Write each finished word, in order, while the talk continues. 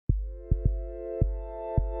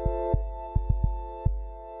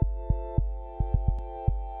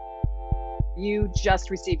You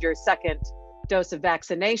just received your second dose of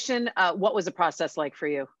vaccination. What was the process like for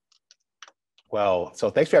you? Well, so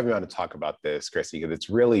thanks for having me on to talk about this, Christy, because it's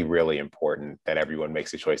really, really important that everyone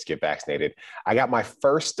makes a choice to get vaccinated. I got my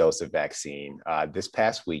first dose of vaccine this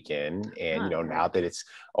past weekend. And, now that it's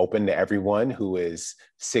open to everyone who is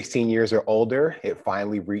 16 years or older, it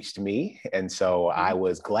finally reached me. And so I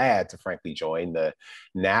was glad to frankly join the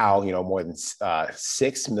now, more than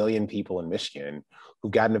 6 million people in Michigan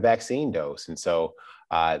who've gotten a vaccine dose. And so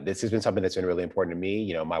this has been something that's been really important to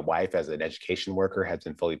me. My wife, as an education worker, has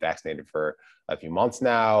been fully vaccinated for a few months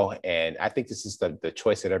now. And I think this is the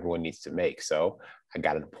choice that everyone needs to make. So I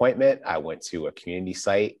got an appointment. I went to a community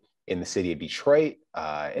site in the city of Detroit.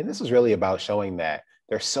 And this was really about showing that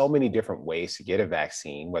there's so many different ways to get a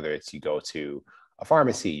vaccine, whether it's you go to a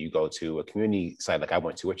pharmacy, you go to a community site, like I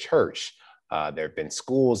went to a church. There have been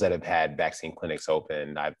schools that have had vaccine clinics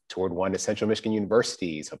open. I've toured one at Central Michigan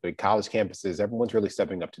universities, big college campuses. Everyone's really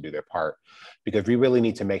stepping up to do their part because we really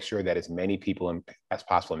need to make sure that as many people as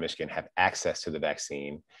possible in Michigan have access to the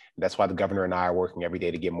vaccine. And that's why the governor and I are working every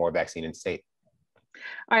day to get more vaccine in state.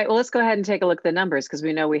 All right, well, let's go ahead and take a look at the numbers because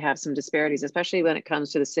we know we have some disparities, especially when it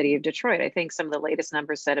comes to the city of Detroit. I think some of the latest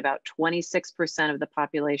numbers said about 26% of the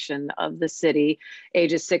population of the city,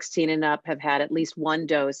 ages 16 and up, have had at least one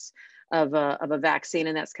dose of a vaccine,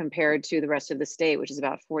 and that's compared to the rest of the state, which is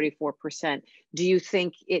about 44%. Do you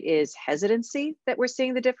think it is hesitancy that we're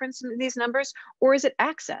seeing the difference in these numbers, or is it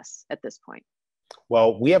access at this point?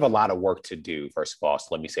 Well, we have a lot of work to do, first of all, so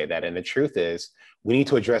let me say that. And the truth is, we need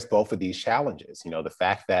to address both of these challenges. The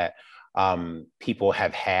fact that people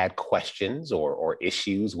have had questions or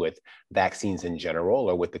issues with vaccines in general,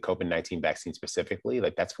 or with the COVID-19 vaccine specifically,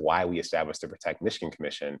 like that's why we established the Protect Michigan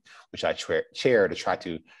Commission, which I chair to try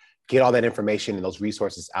to get all that information and those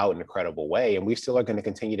resources out in a credible way. And we still are going to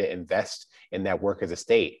continue to invest in that work as a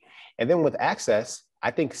state. And then with access, I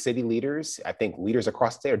think city leaders, I think leaders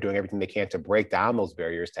across the state are doing everything they can to break down those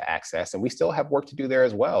barriers to access. And we still have work to do there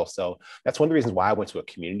as well. So that's one of the reasons why I went to a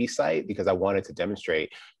community site, because I wanted to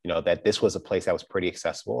demonstrate, that this was a place that was pretty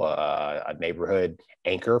accessible, a neighborhood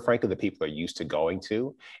anchor, frankly, that people are used to going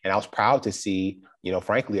to. And I was proud to see,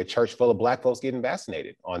 frankly, a church full of Black folks getting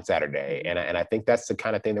vaccinated on Saturday. And I think that's the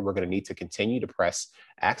kind of thing that we're going to need to continue to press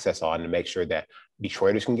access on to make sure that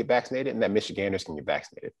Detroiters can get vaccinated and that Michiganders can get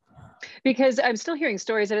vaccinated. Because I'm still hearing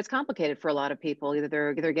stories that it's complicated for a lot of people. Either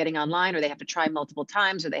they're getting online, or they have to try multiple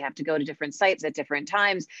times, or they have to go to different sites at different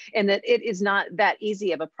times, and that it is not that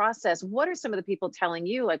easy of a process. What are some of the people telling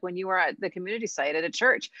you, like when you were at the community site at a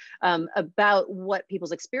church, about what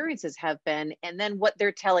people's experiences have been, and then what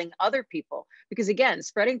they're telling other people? Because again,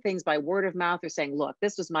 spreading things by word of mouth or saying, look,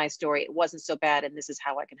 this was my story, it wasn't so bad, and this is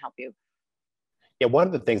how I can help you. Yeah, one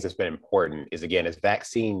of the things that's been important is, again, as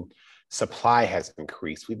vaccine supply has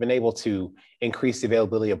increased, we've been able to increase the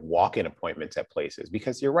availability of walk-in appointments at places,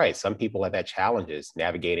 because you're right, some people have had challenges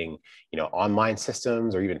navigating, online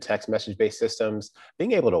systems or even text message-based systems.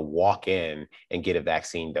 Being able to walk in and get a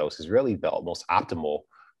vaccine dose is really the most optimal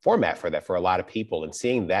format for that for a lot of people. And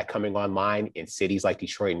seeing that coming online in cities like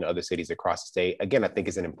Detroit and other cities across the state, again, I think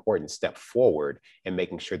is an important step forward in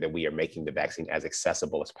making sure that we are making the vaccine as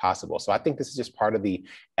accessible as possible. So I think this is just part of the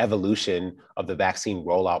evolution of the vaccine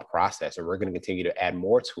rollout process, and we're going to continue to add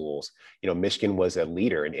more tools. Michigan was a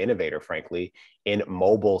leader, an innovator, frankly, in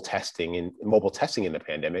mobile testing in the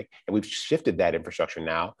pandemic. And we've shifted that infrastructure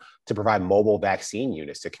now to provide mobile vaccine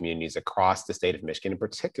units to communities across the state of Michigan, and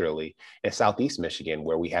particularly in Southeast Michigan,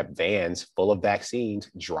 where we have vans full of vaccines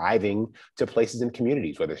driving to places in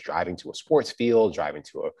communities, whether it's driving to a sports field, driving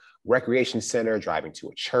to a recreation center, driving to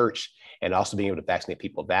a church, and also being able to vaccinate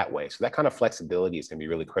people that way. So that kind of flexibility is going to be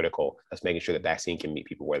really critical. That's making sure that vaccine can meet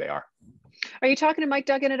people where they are. Are you talking to Mike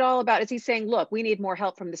Duggan at all about, is he saying, look, we need more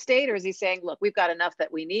help from the state, or is he saying, look, we've got enough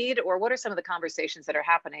that we need? Or what are some of the conversations that are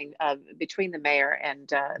happening between the mayor and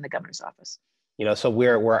the governor's office? So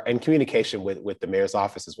we're in communication with the mayor's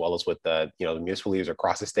office, as well as with the municipal leaders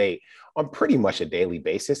across the state on pretty much a daily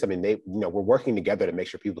basis. I mean, we're working together to make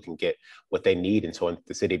sure people can get what they need. And so in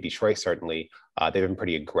the city of Detroit, certainly, they've been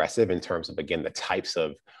pretty aggressive in terms of, again, the types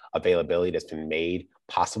of availability that's been made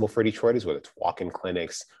possible for Detroiters, whether it's walk-in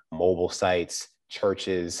clinics, mobile sites,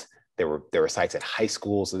 churches. There were sites at high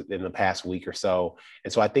schools in the past week or so.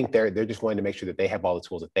 And so I think they're just wanting to make sure that they have all the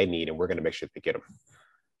tools that they need, and we're going to make sure that they get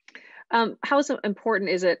them. How important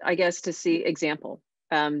is it, I guess, to see example,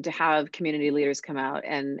 to have community leaders come out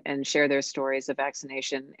and share their stories of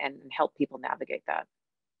vaccination and help people navigate that?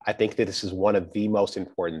 I think that this is one of the most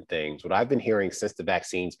important things. What I've been hearing since the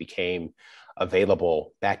vaccines became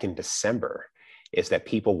available back in December is that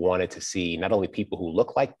people wanted to see not only people who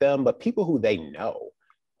look like them, but people who they know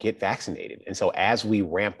get vaccinated. And so as we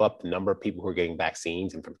ramp up the number of people who are getting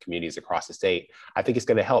vaccines and from communities across the state, I think it's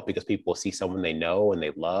going to help because people will see someone they know and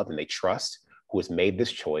they love and they trust who has made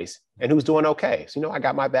this choice and who's doing okay. So, I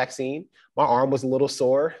got my vaccine. My arm was a little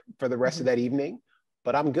sore for the rest of that evening,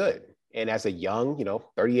 but I'm good. And as a young,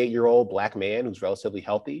 38-year-old Black man who's relatively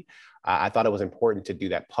healthy, I thought it was important to do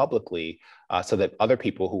that publicly so that other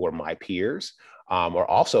people who were my peers or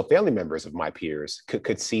also family members of my peers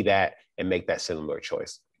could see that and make that similar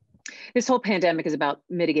choice. This whole pandemic is about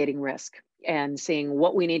mitigating risk and seeing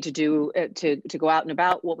what we need to do to go out and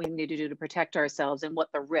about, what we need to do to protect ourselves and what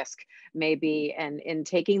the risk may be. And in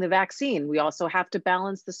taking the vaccine, we also have to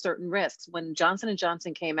balance the certain risks. When Johnson &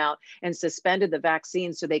 Johnson came out and suspended the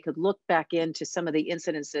vaccine so they could look back into some of the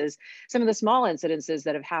incidences, some of the small incidences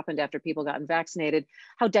that have happened after people gotten vaccinated,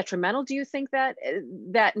 how detrimental do you think that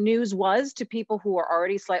news was to people who are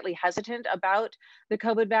already slightly hesitant about the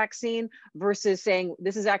COVID vaccine versus saying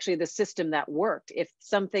this is actually the system that worked? If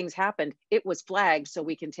some things happened, it was flagged so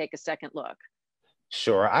we can take a second look.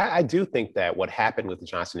 Sure. I do think that what happened with the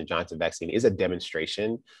Johnson & Johnson vaccine is a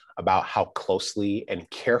demonstration about how closely and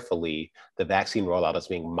carefully the vaccine rollout is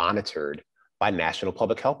being monitored by national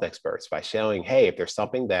public health experts by showing, hey, if there's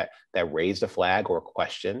something that raised a flag or a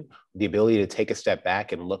question, the ability to take a step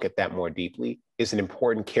back and look at that more deeply is an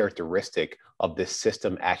important characteristic of this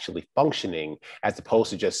system actually functioning, as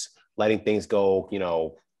opposed to just letting things go,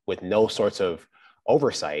 with no sorts of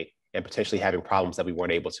oversight and potentially having problems that we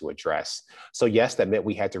weren't able to address. So yes, that meant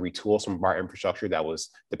we had to retool some of our infrastructure that was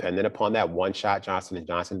dependent upon that one-shot Johnson &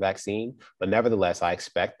 Johnson vaccine. But nevertheless, I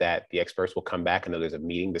expect that the experts will come back. I know there's a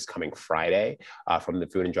meeting this coming Friday from the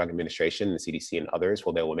Food and Drug Administration, the CDC and others,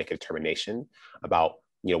 where they will make a determination about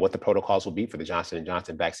what the protocols will be for the Johnson &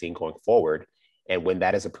 Johnson vaccine going forward. And when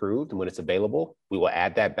that is approved and when it's available, we will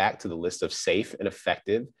add that back to the list of safe and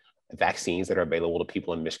effective vaccines that are available to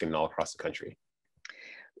people in Michigan and all across the country.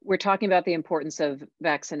 We're talking about the importance of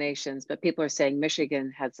vaccinations, but people are saying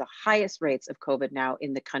Michigan has the highest rates of COVID now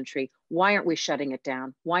in the country. Why aren't we shutting it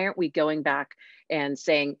down? Why aren't we going back and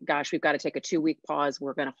saying, gosh, we've got to take a 2-week pause.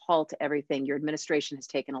 We're going to halt everything. Your administration has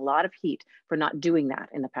taken a lot of heat for not doing that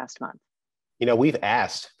in the past month. We've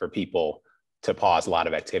asked for people to pause a lot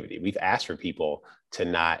of activity. We've asked for people to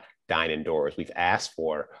not dine indoors. We've asked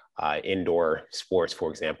for indoor sports, for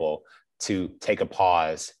example, to take a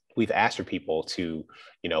pause. We've asked for people to,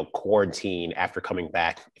 quarantine after coming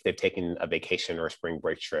back if they've taken a vacation or a spring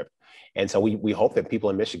break trip. And so we hope that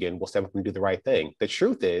people in Michigan will step up and do the right thing. The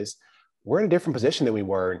truth is, we're in a different position than we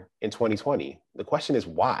were in 2020. The question is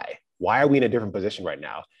why? Why are we in a different position right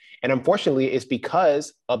now? And unfortunately, it's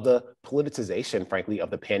because of the politicization, frankly,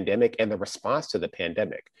 of the pandemic and the response to the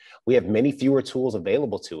pandemic. We have many fewer tools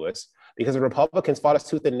available to us because the Republicans fought us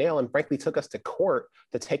tooth and nail and frankly took us to court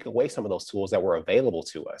to take away some of those tools that were available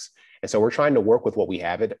to us. And so we're trying to work with what we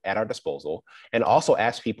have at our disposal and also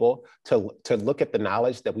ask people to look at the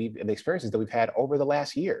knowledge that and the experiences that we've had over the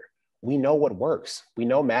last year. We know what works. We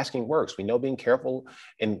know masking works. We know being careful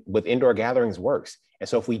with indoor gatherings works. And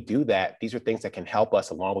so if we do that, these are things that can help us,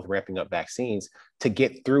 along with ramping up vaccines, to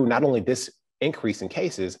get through not only this increase in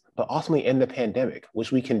cases, but ultimately end the pandemic,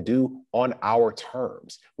 which we can do on our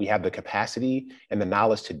terms. We have the capacity and the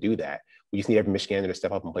knowledge to do that. We just need every Michigander to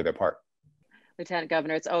step up and play their part. Lieutenant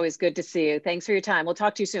Governor, it's always good to see you. Thanks for your time. We'll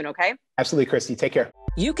talk to you soon, okay? Absolutely, Christy. Take care.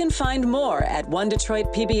 You can find more at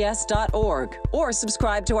onedetroitpbs.org or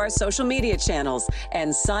subscribe to our social media channels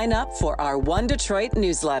and sign up for our One Detroit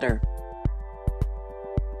newsletter.